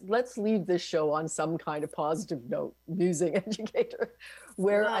let's leave this show on some kind of positive note, Musing Educator,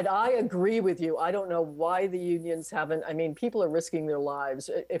 and I agree with you. I don't know why the unions haven't. I mean, people are risking their lives.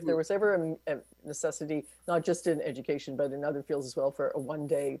 If there was ever a necessity, not just in education, but in other fields as well, for a one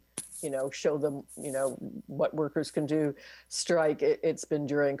day, show them, what workers can do, strike. It's been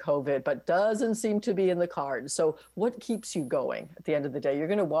during COVID, but doesn't seem to be in the cards. So what keeps you going at the end of the day? You're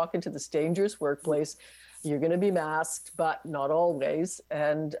going to walk into this dangerous workplace. You're going to be masked, but not always.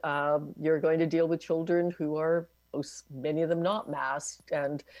 And you're going to deal with children who are, many of them, not masked.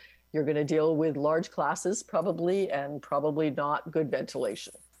 And you're going to deal with large classes probably, and probably not good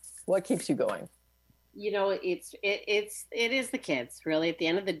ventilation. What keeps you going? It is the kids, really. At the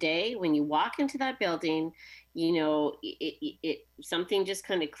end of the day, when you walk into that building, something just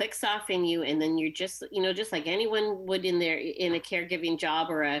kind of clicks off in you, and then you're just like anyone would in a caregiving job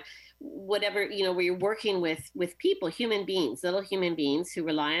or a whatever, where you're working with people, human beings, little human beings who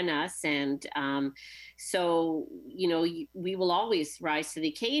rely on us. And so, we will always rise to the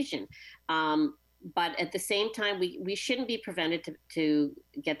occasion. But at the same time, we shouldn't be prevented to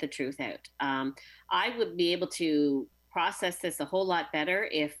get the truth out. I would be able to process this a whole lot better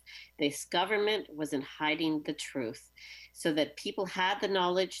if this government wasn't hiding the truth, so that people had the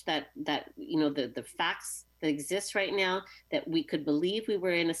knowledge that the facts that exist right now, that we could believe we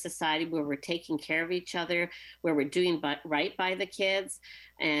were in a society where we're taking care of each other, where we're doing right by the kids,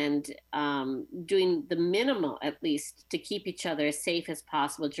 and doing the minimal, at least, to keep each other as safe as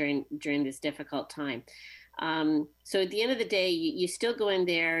possible during this difficult time. So at the end of the day, you still go in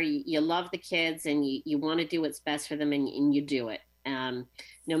there, you love the kids, and you want to do what's best for them, and you do it, no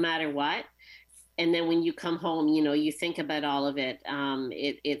matter what. And then when you come home, you think about all of it.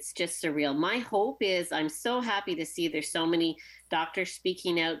 It's just surreal. My hope is, I'm so happy to see there's so many doctors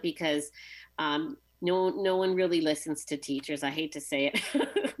speaking out, because no one really listens to teachers. I hate to say it,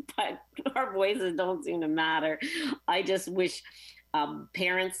 but our voices don't seem to matter. I just wish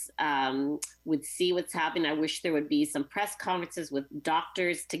parents would see what's happening. I wish there would be some press conferences with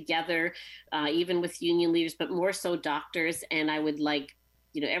doctors together, even with union leaders, but more so doctors. And I would like,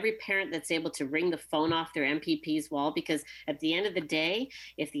 every parent that's able to ring the phone off their MPP's wall, because at the end of the day,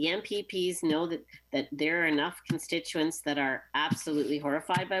 if the MPPs know that there are enough constituents that are absolutely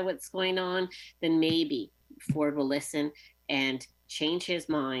horrified by what's going on, then maybe Ford will listen and change his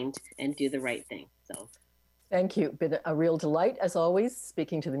mind and do the right thing. So thank you. Been a real delight, as always,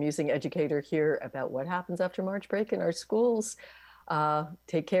 speaking to the Musing Educator here about what happens after March break in our schools.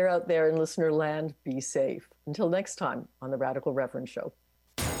 Take care out there in listener land. Be safe. Until next time on the Radical Reverend Show.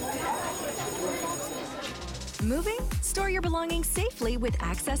 Moving? Store your belongings safely with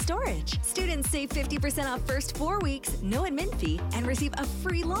Access Storage. Students save 50% off first 4 weeks, no admin fee, and receive a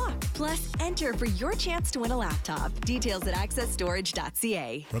free lock. Plus, enter for your chance to win a laptop. Details at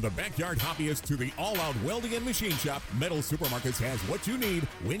accessstorage.ca. From the backyard hobbyist to the all-out welding and machine shop, Metal Supermarkets has what you need,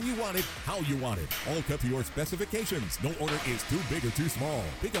 when you want it, how you want it. All cut to your specifications. No order is too big or too small.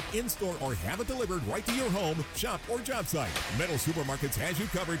 Pick up in-store or have it delivered right to your home, shop, or job site. Metal Supermarkets has you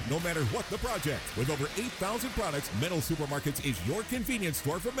covered no matter what the project. With over 8,000 products, Metal Supermarkets is your convenience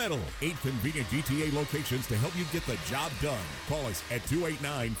store for metal. 8 convenient GTA locations to help you get the job done. Call us at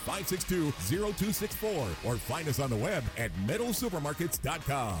 289-562-0264 or find us on the web at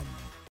metalsupermarkets.com.